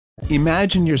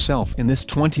Imagine yourself in this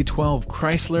 2012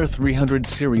 Chrysler 300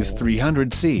 Series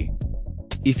 300C.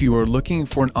 If you are looking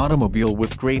for an automobile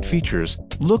with great features,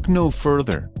 look no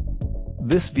further.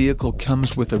 This vehicle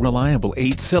comes with a reliable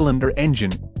 8-cylinder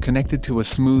engine, connected to a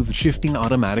smooth shifting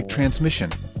automatic transmission.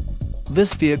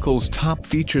 This vehicle's top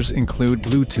features include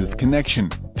Bluetooth connection,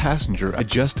 passenger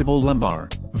adjustable lumbar,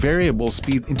 variable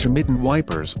speed intermittent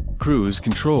wipers, cruise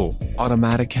control,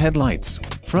 automatic headlights,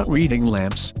 front reading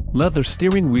lamps, leather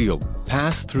steering wheel,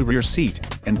 pass-through rear seat,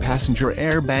 and passenger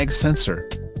airbag sensor.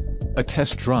 A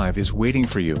test drive is waiting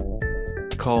for you.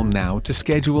 Call now to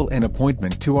schedule an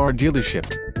appointment to our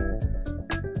dealership.